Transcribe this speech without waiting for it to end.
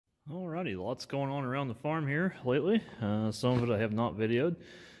Alrighty, lots going on around the farm here lately. Some of it I have not videoed,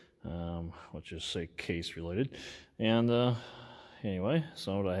 let's just say case related. And anyway,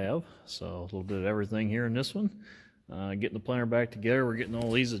 some of it I have. So a little bit of everything here in this one. Getting the planter back together, we're getting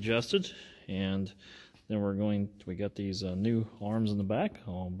all these adjusted, and then we got these new arms in the back,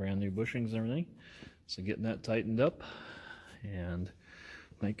 all brand new bushings and everything. So getting that tightened up and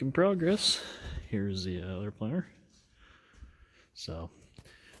making progress. Here's the other planter. So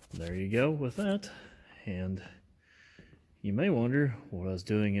there you go with that. And you may wonder what I was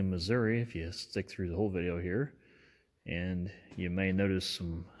doing in Missouri if you stick through the whole video here. And you may notice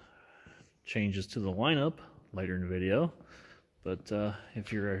some changes to the lineup later in the video. But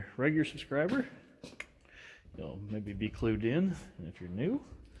if you're a regular subscriber, you'll maybe be clued in. And if you're new,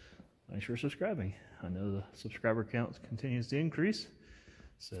 thanks for subscribing. I know the subscriber count continues to increase.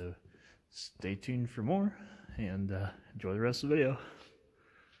 So stay tuned for more and enjoy the rest of the video.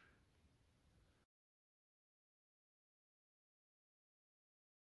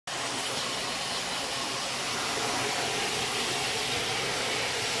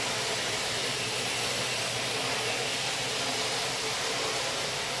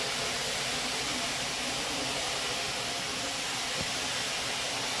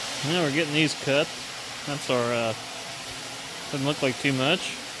 Now we're getting these cut. That's our, doesn't look like too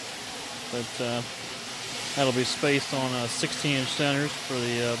much, but that'll be spaced on 16-inch centers for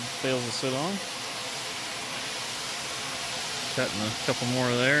the bales to sit on. Cutting a couple more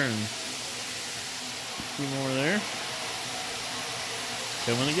there and a few more there.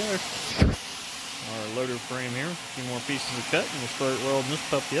 Coming together. Our loader frame here, a few more pieces to cut, and we'll start welding this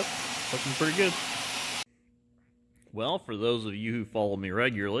puppy up. Looking pretty good. Well, for those of you who follow me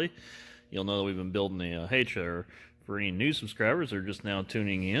regularly, you'll know that we've been building a hay trailer. For any new subscribers that are just now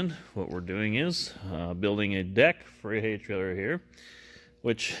tuning in, what we're doing is building a deck for a hay trailer here,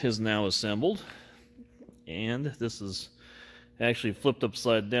 which is now assembled. And this is actually flipped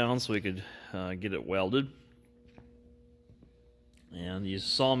upside down so we could get it welded. And you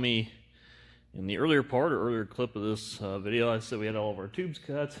saw me in the earlier clip of this video, I said we had all of our tubes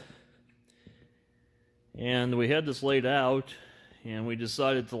cut. And we had this laid out, and we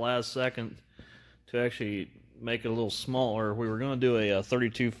decided at the last second to actually make it a little smaller. We were going to do a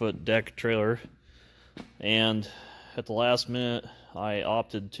 32-foot deck trailer, and at the last minute I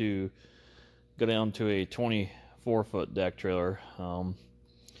opted to go down to a 24-foot deck trailer.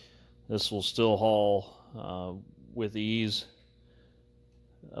 This will still haul with ease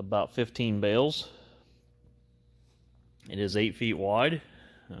about 15 bales. It is 8 feet wide.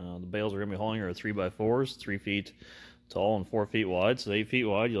 The bales we're going to be hauling are 3x4s, 3 feet tall and 4 feet wide. So 8 feet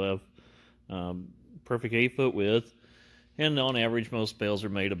wide, you'll have perfect 8-foot width. And on average, most bales are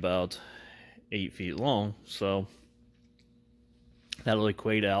made about 8 feet long. So that'll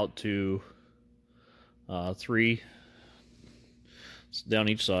equate out to 3 down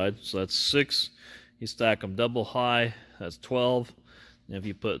each side. So that's 6. You stack them double high, that's 12. And if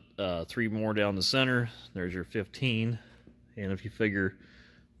you put 3 more down the center, there's your 15. And if you figure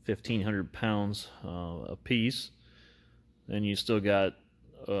 1,500 pounds a piece, then you still got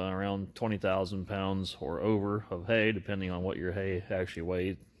around 20,000 pounds or over of hay, depending on what your hay actually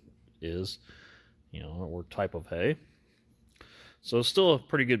weight is, or type of hay. So still a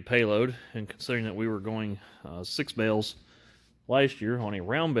pretty good payload, and considering that we were going 6 bales last year on a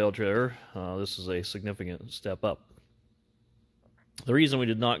round bale trailer, this is a significant step up. The reason we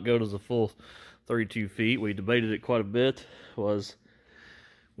did not go to the full 32 feet, we debated it quite a bit, was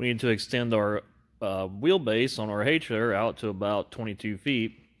we need to extend our wheelbase on our hay trailer out to about 22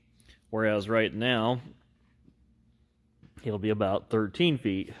 feet, whereas right now it'll be about 13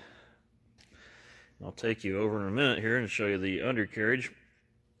 feet. I'll take you over in a minute here and show you the undercarriage.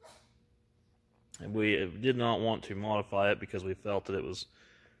 And we did not want to modify it because we felt that it was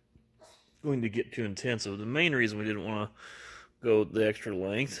going to get too intensive. The main reason we didn't want to go the extra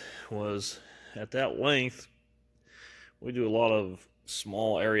length was at that length we do a lot of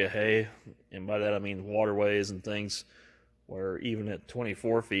small area hay, and by that I mean waterways and things where even at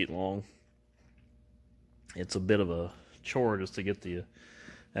 24 feet long it's a bit of a chore just to get the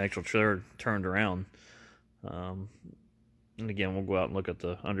actual trailer turned around. And again, we'll go out and look at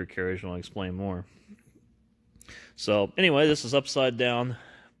the undercarriage and I'll explain more. So anyway, this is upside down,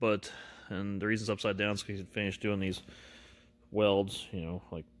 and the reason it's upside down is because you can finish doing these welds,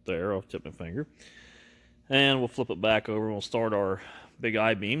 like there. I'll tip my finger. And we'll flip it back over and we'll start our big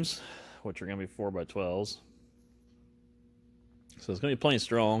I-beams, which are going to be 4x12s. So it's going to be plenty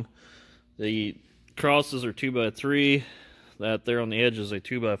strong. The crosses are 2x3. That there on the edge is a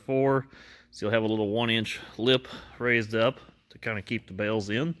 2x4. So you'll have a little 1-inch lip raised up to kind of keep the bales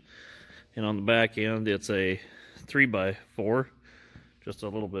in. And on the back end, it's a 3x4, just a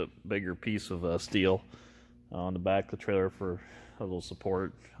little bit bigger piece of steel on the back of the trailer for a little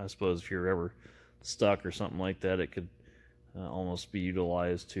support. I suppose if you're ever stuck or something like that, it could almost be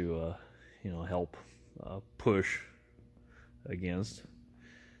utilized to help push against.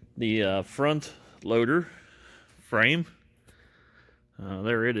 The front loader frame,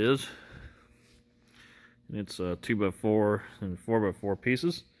 there it is. And it's 2x4 and 4x4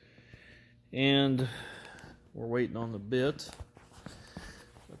 pieces. And we're waiting on the bit.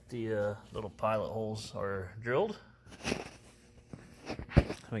 But the little pilot holes are drilled.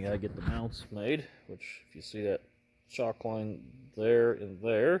 We gotta get the mounts made, which if you see that shock line there and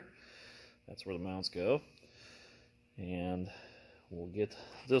there, that's where the mounts go. And we'll get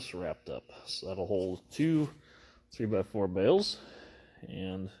this wrapped up. So that'll hold 2 3x4 bales,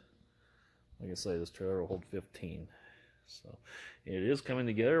 and like I say, this trailer will hold 15. So it is coming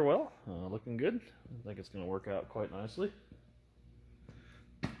together well, looking good. I think it's going to work out quite nicely.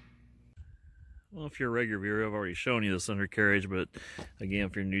 Well, if you're a regular viewer, I've already shown you this undercarriage, but again,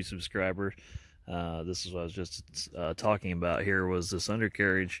 if you're a new subscriber, this is what I was just talking about here, was this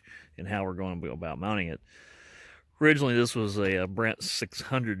undercarriage and how we're going to go about mounting it. Originally, this was a Brent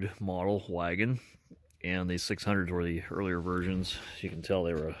 600 model wagon, and the 600s were the earlier versions. You can tell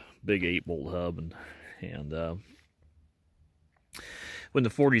they were a big 8-bolt hub, and when the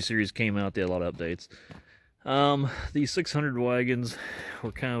 40 series came out, they had a lot of updates. The 600 wagons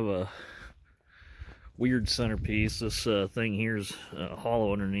were kind of a weird centerpiece. This thing here is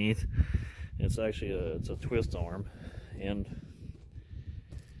hollow underneath. It's actually it's a twist arm, and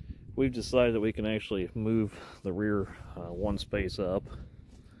we've decided that we can actually move the rear one space up.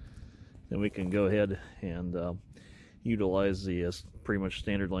 Then we can go ahead and utilize the pretty much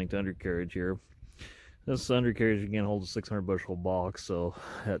standard length undercarriage here. This undercarriage again holds a 600 bushel box, so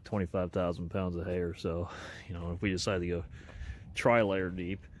at 25,000 pounds of hay or so, if we decide to go tri-layer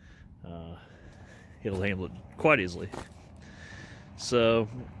deep, it'll handle it quite easily. So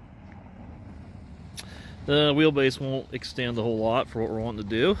the wheelbase won't extend a whole lot for what we're wanting to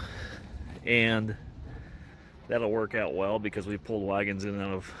do, and that'll work out well because we pulled wagons in and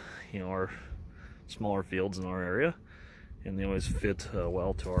out of our smaller fields in our area, and they always fit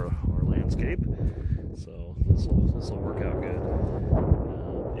well to our landscape. So this will work out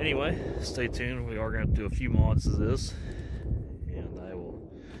good. Anyway, stay tuned. We are going to do a few mods to this, and I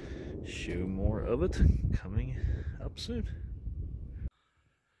will show more of it coming up soon.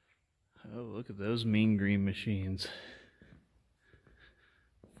 Oh, look at those mean green machines.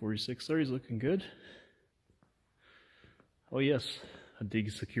 4630's looking good. Oh yes, a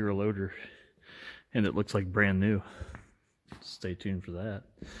Dig Secure loader, and it looks like brand new. Stay tuned for that.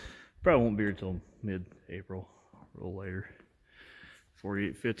 Probably won't be here till mid-April, a little later.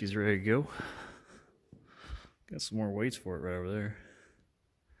 4850's ready to go. Got some more weights for it right over there.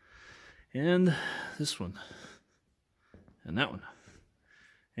 And this one. And that one.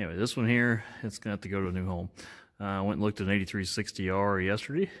 Anyway, this one here, it's going to have to go to a new home. I went and looked at an 8360R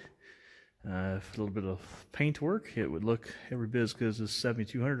yesterday. A little bit of paint work. It would look every bit as good as this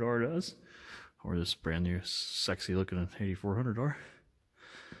 7200R does. Or this brand new sexy looking 8400R.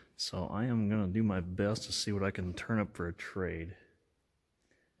 So I am going to do my best to see what I can turn up for a trade.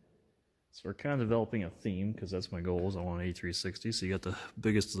 So we're kind of developing a theme, because that's my goal, is I want an 8360. So you got the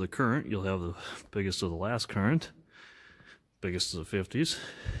biggest of the current, you'll have the biggest of the last current, biggest of the 50s,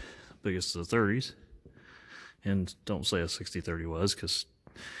 biggest of the 30s. And don't say a 6030 was, because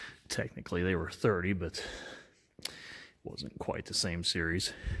technically they were 30, but it wasn't quite the same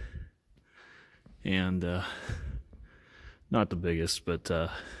series. And not the biggest, but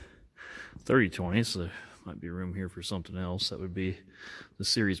 3020, so there might be room here for something else. That would be the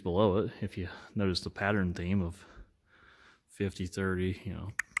series below it. If you notice the pattern theme of 5030,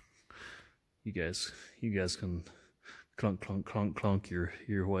 you guys can clunk clunk clunk clunk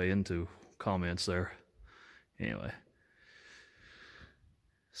your way into comments there. Anyway,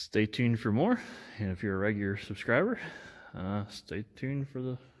 stay tuned for more, and if you're a regular subscriber, stay tuned for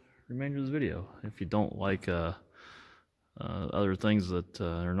the remainder of the video. If you don't like other things that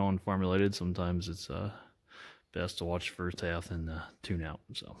are non-farm related, sometimes it's best to watch the first half and tune out.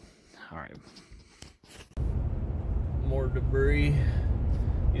 So, alright. More debris.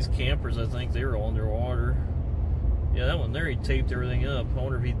 These campers, I think they were all underwater. Yeah, that one there, he taped everything up. I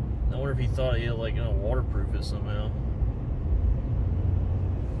wonder if he thought he had waterproof it somehow.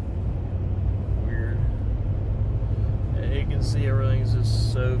 Weird. Yeah, you can see everything's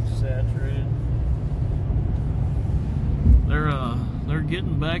just soaked, saturated. They're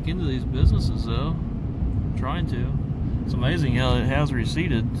getting back into these businesses though. Trying to. It's amazing how it has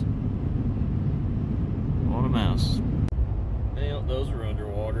receded. mess. Yeah, those are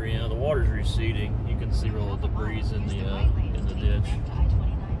underwater. Yeah, the water's receding. You can see all the debris in the ditch.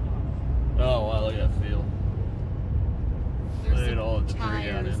 Oh wow, look at that field. Look at all the debris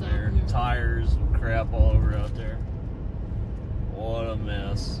down in there. Tires and crap all over out there. What a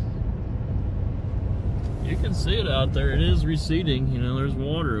mess. You can see it out there. It is receding. You know, there's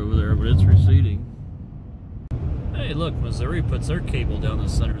water over there, but it's receding. Hey, look, Missouri puts their cable down the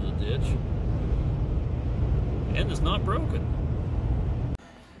center of the ditch. And it's not broken.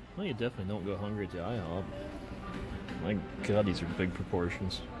 Well, you definitely don't go hungry at the IHOP. My God, these are big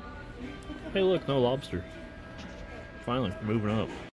proportions. Hey, look, no lobster. Finally, moving up.